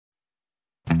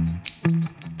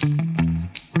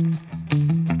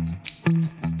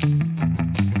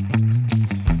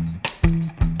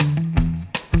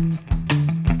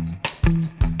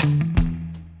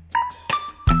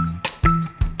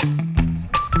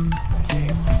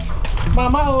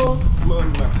Mama, oh.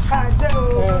 Morning.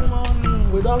 Good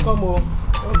morning. We don't come home.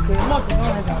 Okay.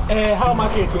 How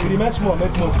market? We remain small,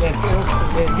 make most then.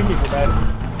 Give me the bag.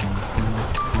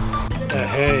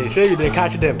 Hey, sure you they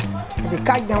catch them. They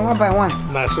catch them one by one.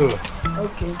 Nah, so.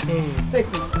 Okay. Take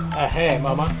me. Hey,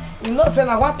 Mama. You know, say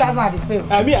na 1,000 they pay.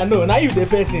 I mean, I know. Now you the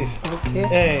persons.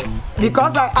 Okay.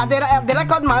 Because they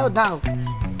record my own down.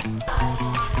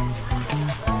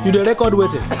 You the record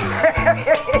waiting.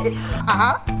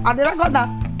 I the record now.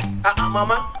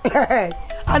 Mama.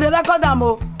 I the record them.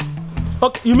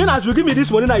 Okay, you mean as you give me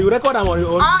this money now you record them on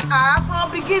your own?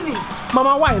 From beginning.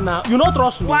 Mama, why now? You don't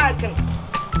trust me. Why?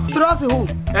 Trust who?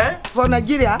 For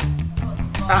Nigeria?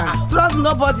 Trust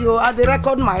nobody. I the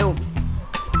record my own.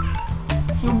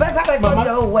 You better record Mama,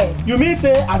 your own way. You mean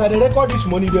say as I record this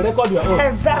money, you record your own?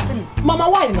 Exactly. Mama,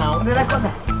 why now? The record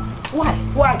that. Why?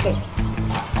 Why?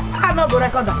 I not go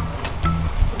record that.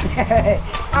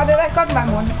 I the record my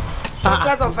money.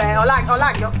 Because of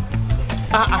Olag yo.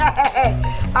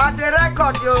 I the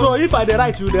record yo. So if I the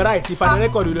right, you the right. If I the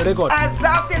record, you the record.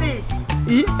 Exactly.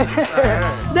 They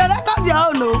record your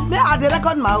own, no. They are the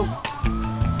record my own.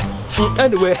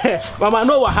 Anyway, Mama,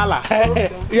 no wahala.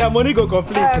 Your money go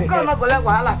complete. Go no go like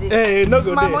wahala. Hey, no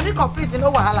go my there. My money complete,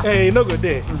 no wahala. Hey, no go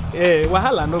there. Hey,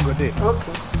 wahala no go there.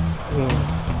 Okay.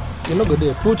 You no go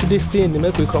there. Put this thing,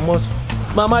 make we come out.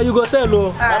 Mama, you go sell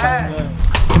low.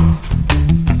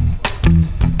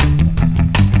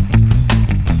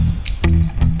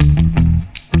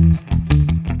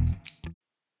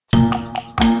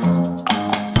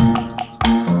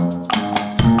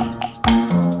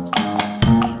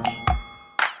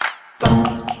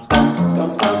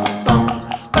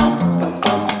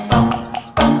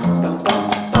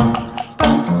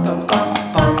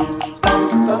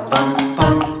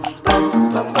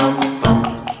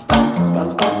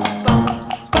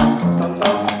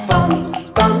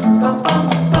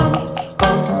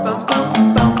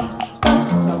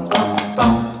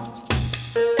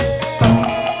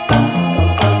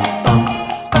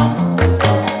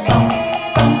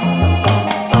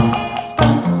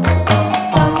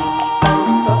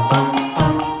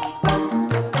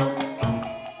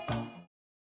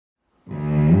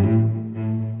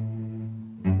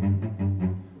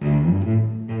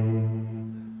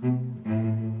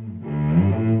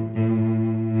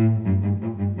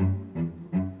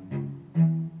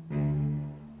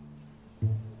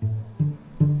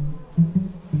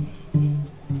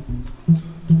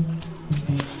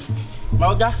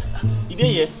 Oga, you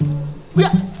dey here?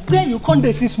 Where you come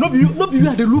there since? No be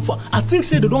where they look for. I think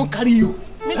say they don't carry you.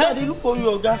 Me they look for you,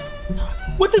 Oga.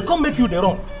 What they come make you the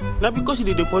wrong? Now because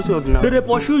you dey pursue us now. They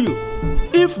pursue you.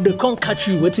 If they can't catch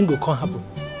you, what thing go come happen?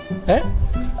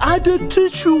 I dey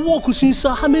teach you work since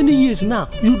how many years now?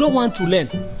 You don't want to learn.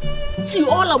 See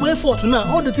all our effort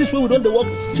now, all the things where we don't work.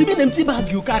 She be empty bag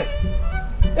you carry.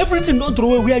 Everything don't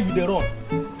throw away where you the wrong.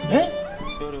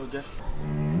 Sorry, Oga.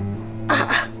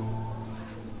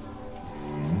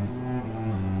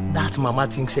 That mama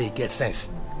thinks say it gets sense.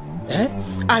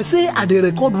 I say at the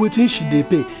record waiting she dey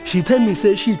pay. She tell me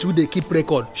say she too dey keep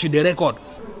record. She dey record.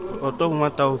 On top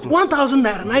 1,000. 1,000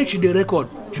 naira now she dey record.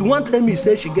 She want tell me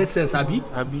say she gets sense, Abi.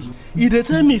 He dey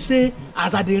tell me say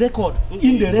as I dey record,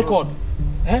 in the record.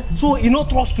 So he no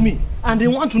trust me, and they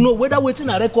want to know whether waiting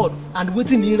a record and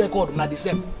waiting in record na the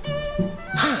same.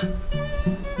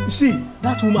 You see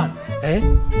that woman?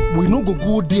 We no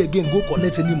go there again, go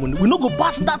collect any money. We no go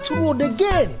pass that road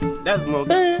again. That's more.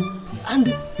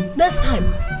 And next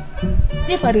time,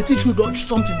 if I teach you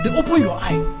something, they open your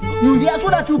eye. You hear so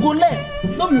that you go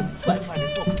learn. Don't be fight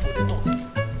the talk for the talk.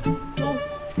 No.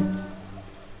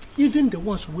 Even the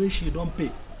ones where she don't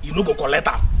pay, you no go collect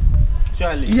them.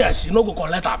 Surely. Yes, you no go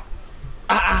collect them.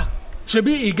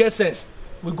 Shebi he get sense.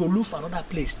 We go look for another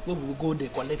place where we go there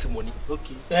collect money.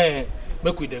 Okay.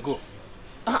 Make we there go.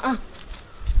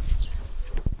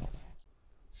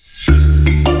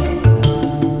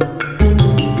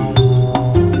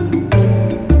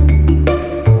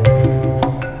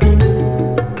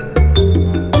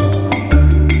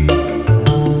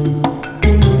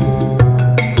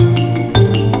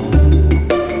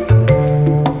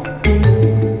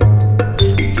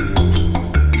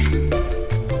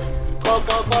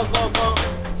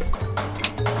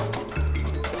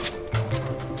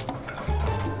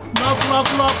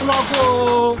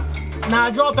 Now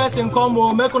job person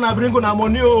come make una bring una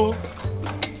money o.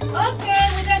 Okay,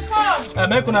 we dey come.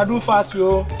 Make una do fast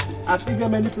yo. I still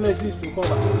get many places to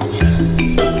cover.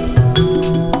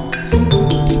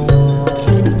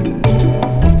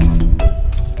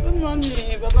 Good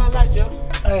morning, Baba Lajo.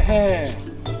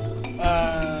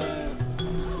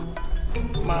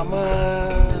 Mama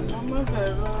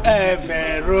Vera.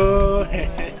 Vero.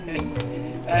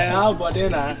 How body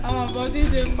now? Our body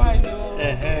they fine. So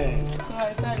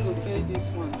I said I go pay this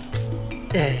one.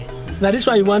 Now this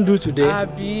one you want to do today?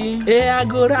 Abi. I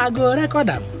go record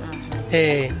them.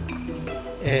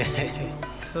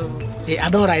 So I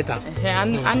don't write them.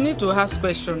 I need to ask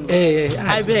questions.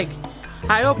 I beg.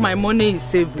 I hope my money is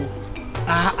safe.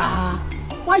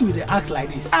 Why you they act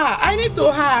like this? I need to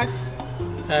ask.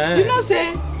 You know,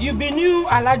 say you be new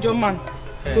Alajo man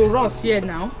to us here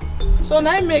now. So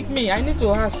now make me. I need to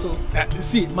ask. So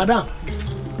see, madam,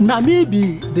 now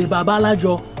maybe the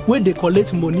Babalajo when they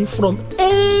collect money from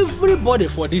everybody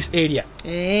for this area.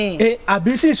 A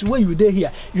business where you there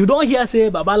here, you don't hear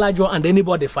say Babalajo and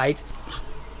anybody fight.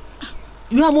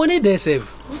 You have money they save.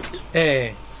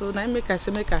 So now make I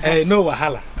say make I ask. No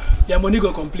wahala. Your money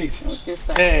go complete. Okay,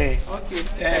 sir.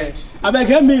 Okay. I beg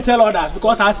help me tell others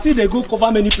because I still they go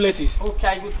cover many places. Okay,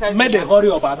 I will tell you. Make them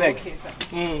hurry up, I beg. Okay, sir.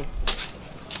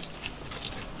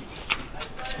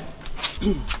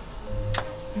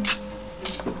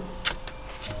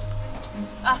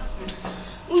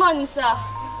 Good morning, sir.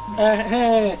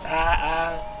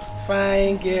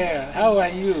 Fine girl. How are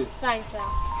you? Fine, sir.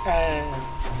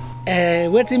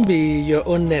 What be your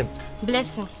own name?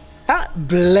 Blessing.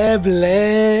 Bleh.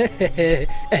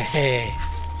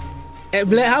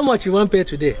 Bleh, how much you want to pay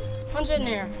today? 100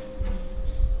 naira.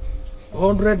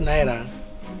 100 naira.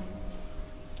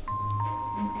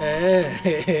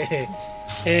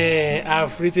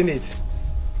 I've written it.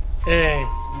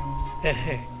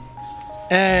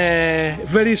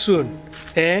 Very soon.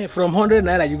 From 100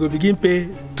 naira you go begin pay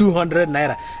 200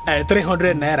 naira,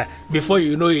 300 naira. Before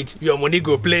you know it, your money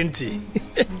go plenty.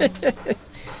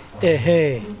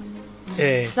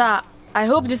 Sir, I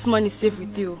hope this money is safe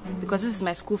with you because this is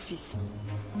my school fees.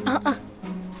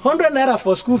 100 naira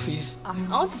for school fees? I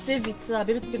want to save it so I'll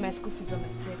be able to pay my school fees by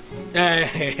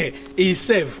myself. It's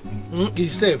safe.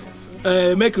 It's safe.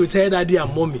 Make you tell daddy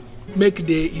and mommy, make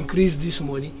they increase this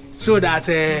money so that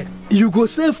you go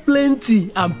save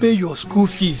plenty and pay your school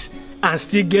fees and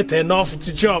still get enough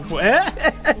to chop. I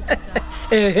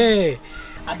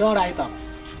don't write up.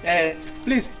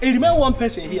 Please, remember one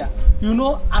person here. You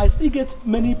know, I still get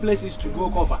many places to go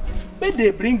cover. Make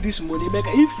they bring this money, make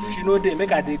if you know they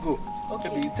make her they go.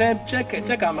 Okay.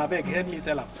 Check on my bag. Help me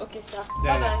tell them. Okay, sir.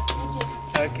 Yeah.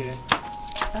 Bye-bye. Okay.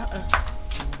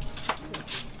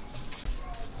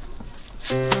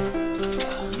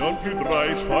 Non più tra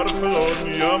I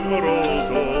farfalloni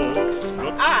amoroso.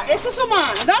 Esusu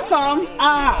man, don't come.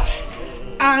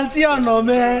 Aunty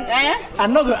Onome.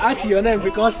 I'm not going to ask your name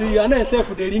because your name safe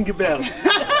for the ring bell.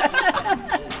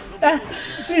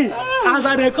 See, as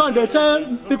I come, they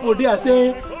tell people there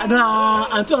say,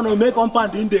 Aunty Onome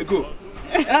compound in they go.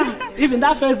 Even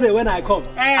that first day when I come,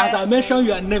 as I mention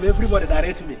your name, everybody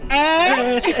direct me.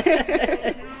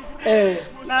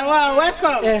 Now,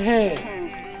 welcome.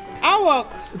 I work.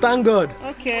 Thank God.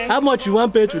 Okay. How much you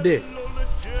want to pay today?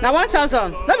 Now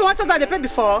 1,000. Not be 1,000 they paid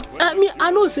before. I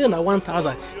know say now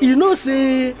 1,000. You know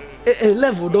say a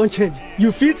level don't change.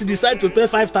 You fit decide to pay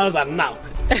 5,000 now.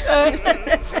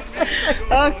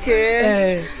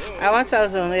 Okay.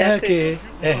 1,000. Yes. Okay.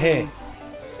 I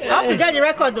hope you get the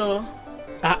record though.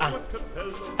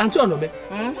 Aunty Onome,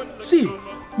 see,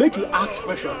 make you ask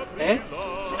question.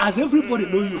 As everybody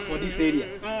know you for this area.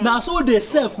 Now so they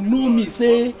self know me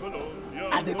say,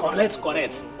 I dey correct.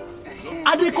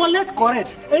 I dey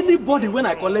correct. Anybody when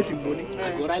I collect him money,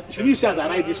 I go write. Should you see as I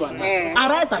write this one? I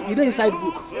write am, it dey inside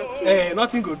book.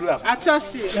 Nothing go do am. I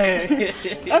trust you.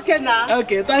 Okay now.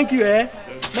 Okay, thank you.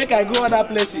 Make I go other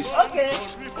places. Okay.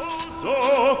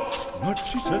 Ma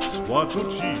ci sei stato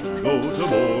cibo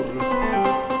d'amore.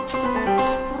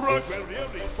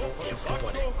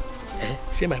 Everybody.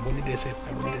 Share my money dey safe.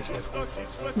 My money dey safe.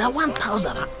 Now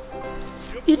 1,000.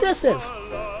 It dey safe.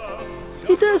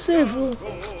 It dey safe.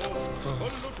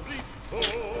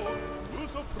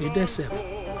 It dey safe.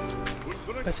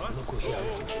 Person no go here.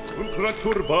 Un crack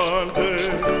turbante,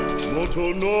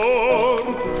 molto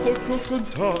non,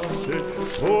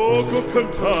 poco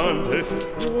cantante.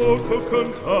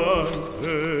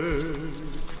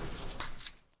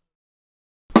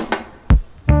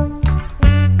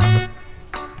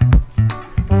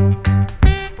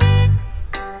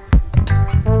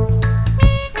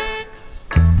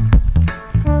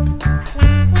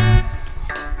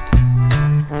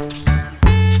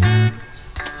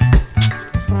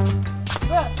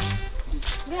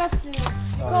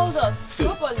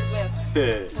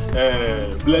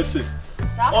 Blessing.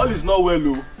 All is not well,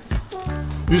 oh.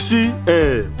 You see,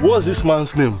 what's this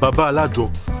man's name? Baba Alajo.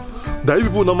 That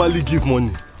people normally give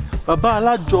money. Baba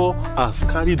Alajo has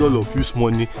carried all of his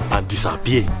money and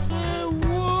disappeared.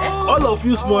 all of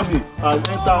use money and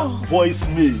enter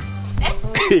voicemail.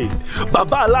 Hey,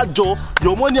 Baba Alajo,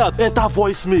 your money have entered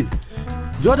voicemail.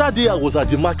 The other day I was at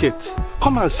the market.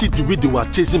 Come and see the way they were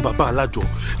chasing Baba Alajo.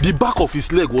 The back of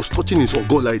his leg was touching his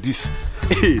ogo like this.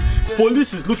 Hey,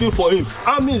 police is looking for him.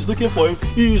 Army is looking for him.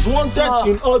 He is wanted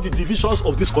in all the divisions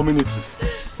of this community.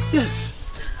 Yes.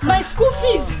 My school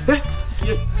fees. Hey,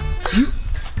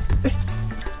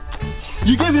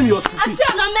 you gave him your school fees.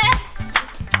 Onome.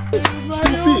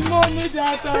 School fees. Money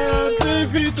that I am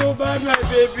saving to buy my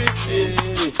baby thing.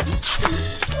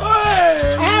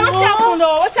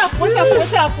 What's happened? What's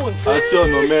happened? Aunty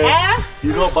Onome,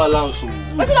 you don't balance.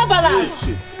 What's not balance?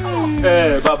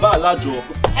 Baba Alajo.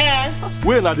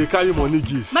 When are they carry money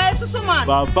give? My Esusu man.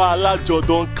 Baba Alajo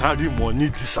don't carry money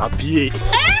disappear.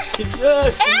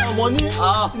 Money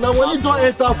don't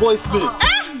enter voicemail.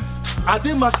 At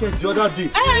the market the other day,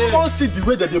 don't see the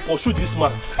way that they pursue this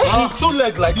man. With 2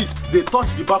 legs like this, they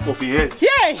touch the back of his head.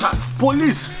 Yeah.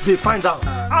 Police, they find out.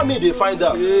 Army, they find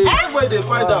out. Everywhere they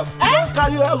find out.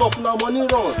 Carry all of now money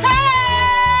run.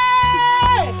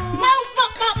 Hey! My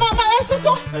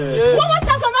Esusu. 1,000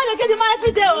 they get the man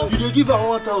every day. You dey give her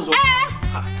 1,000.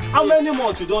 How many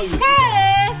months you don't use?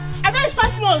 Hey! I know it's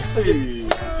 5 months. Hey,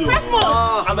 5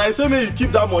 months. and I say may you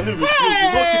keep that money with you.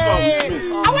 You don't keep her with me.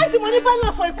 I want the money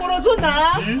back for Ikorodu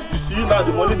now. You see now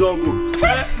the money don't go. Me, I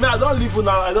don't leave you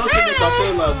now. I don't say me can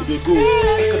tell now so they go.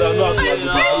 Because I know how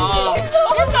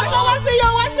to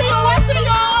manage. What's you?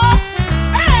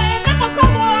 Hey, never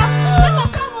come on.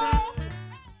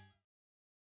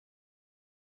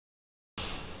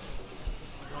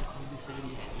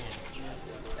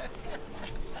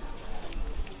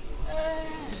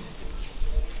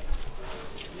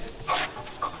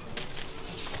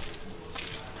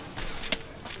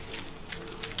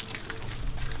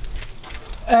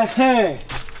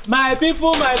 My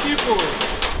people.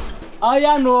 Oh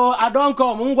yeah, no, I don't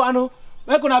come. Ngwanu,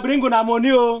 we gonna bring una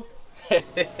money oh.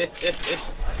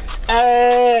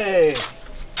 Hey.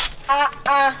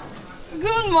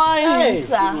 Good morning,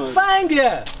 sir. Fine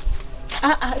girl.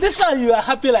 This time you are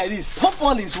happy like this. Hope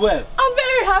all is well. I'm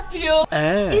very happy.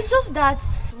 It's just that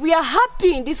we are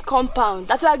happy in this compound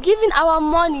that we are giving our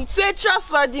money to a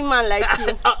trustworthy man like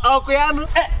you. Okay,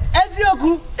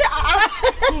 Ezioku.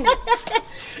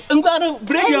 I'm gonna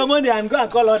bring your money and go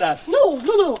and call others. No.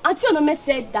 Aunty Onome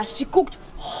said that she cooked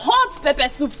hot pepper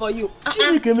soup for you.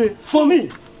 For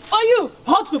me? For you?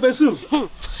 Hot pepper soup?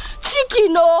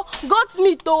 Chicken, goat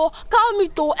meat, cow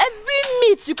meat, every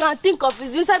meat you can think of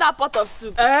is inside that pot of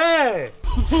soup. Hey!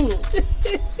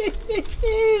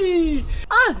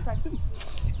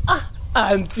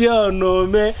 Aunty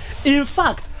Onome, in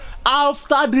fact,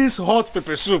 after this hot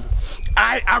pepper soup,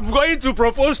 I am going to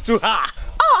propose to her.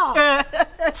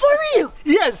 For real?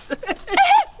 Yes. Come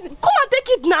and take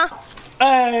it now.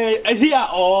 Here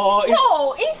or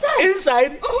inside.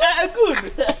 Inside? Good.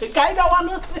 Can I one?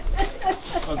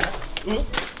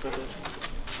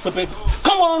 Okay. Pepe,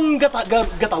 come on,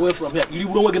 get away from here. You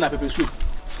don't want to get a pepper soup.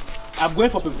 I'm going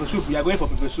for pepper soup. We are going for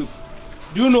pepper soup.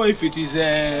 Do you know if it is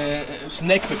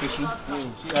snake pepper soup?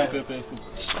 Pepper.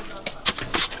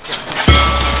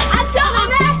 Aunty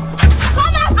Onome,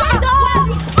 come outside.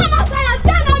 Come outside, Aunty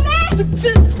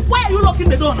Onome. Why are you locking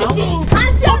the door now?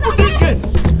 Aunty Onome. Open this gate.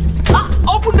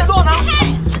 Open the door now.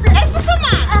 Esusu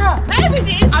man. Maybe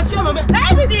this. Aunty Onome.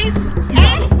 Maybe this.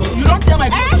 You don't hear my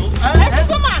phone.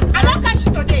 Esusu man. I don't catch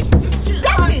you today.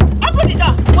 Listen. Open the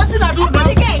door. What did I do now? Open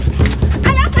the gate. I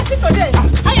don't catch you today.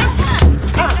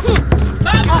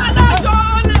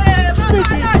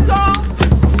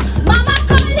 Mama,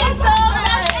 come here, so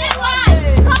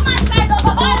come outside of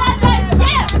Baba Alajo is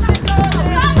here.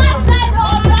 Come outside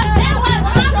of Baba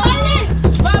Alajo.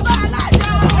 Baba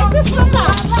Alajo. Esusu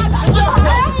man.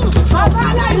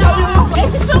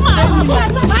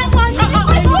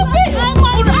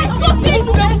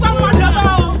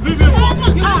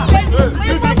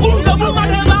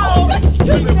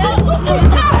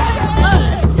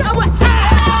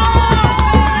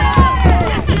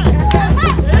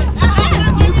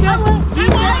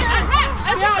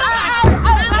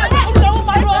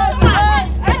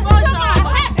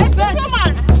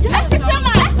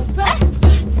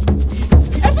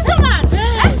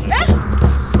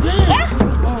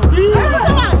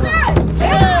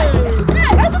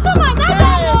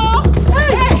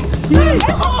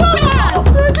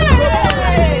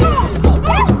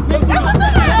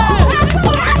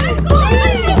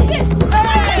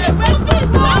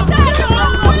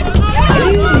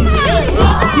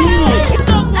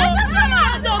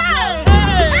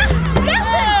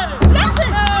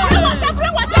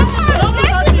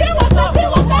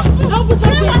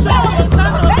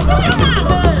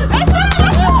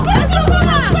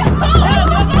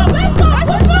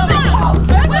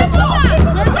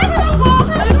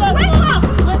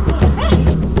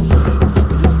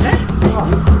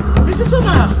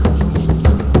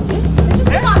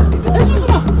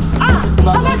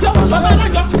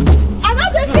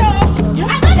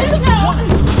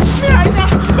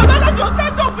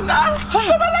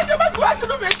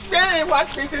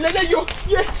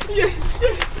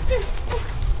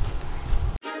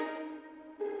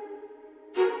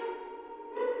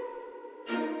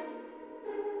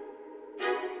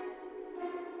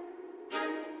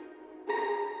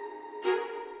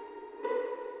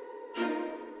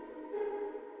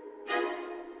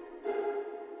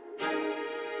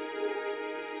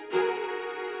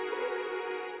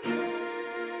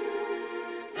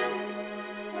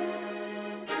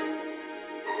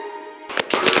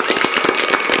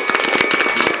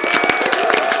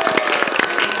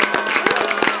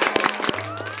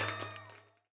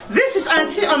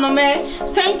 Aunty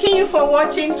Onome, thanking you for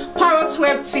watching Parrot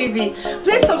Web TV.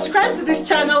 Please subscribe to this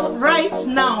channel right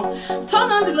now. Turn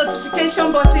on the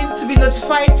notification button to be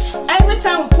notified every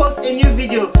time we post a new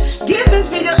video. Give this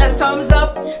video a thumbs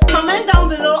up, comment down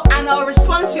below and I'll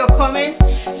respond to your comments.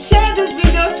 Share this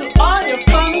video to all your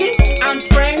family and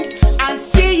friends and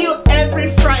see you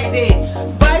every Friday.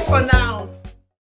 Bye for now.